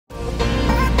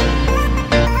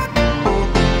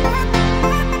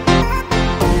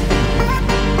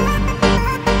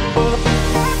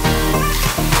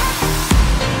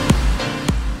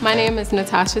My name is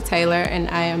Natasha Taylor, and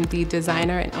I am the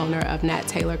designer and owner of Nat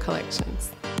Taylor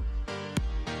Collections.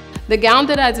 The gown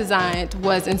that I designed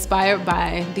was inspired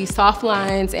by the soft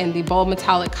lines and the bold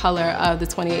metallic color of the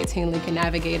 2018 Lincoln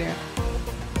Navigator.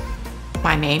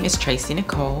 My name is Tracy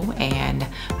Nicole, and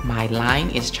my line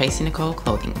is Tracy Nicole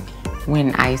Clothing.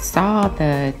 When I saw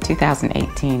the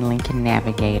 2018 Lincoln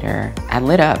Navigator, I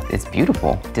lit up. It's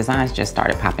beautiful. Designs just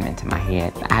started popping into my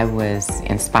head. I was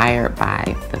inspired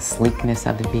by the sleekness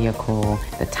of the vehicle,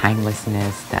 the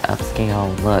timelessness, the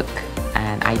upscale look,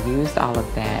 and I used all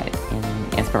of that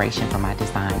in inspiration for my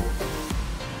design.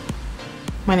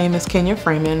 My name is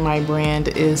Freeman. My brand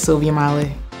is Sylvia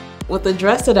Miley. With the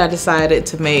dress that I decided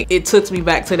to make, it took me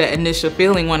back to that initial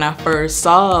feeling when I first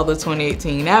saw the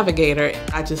 2018 Navigator.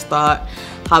 I just thought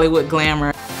Hollywood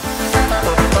glamour.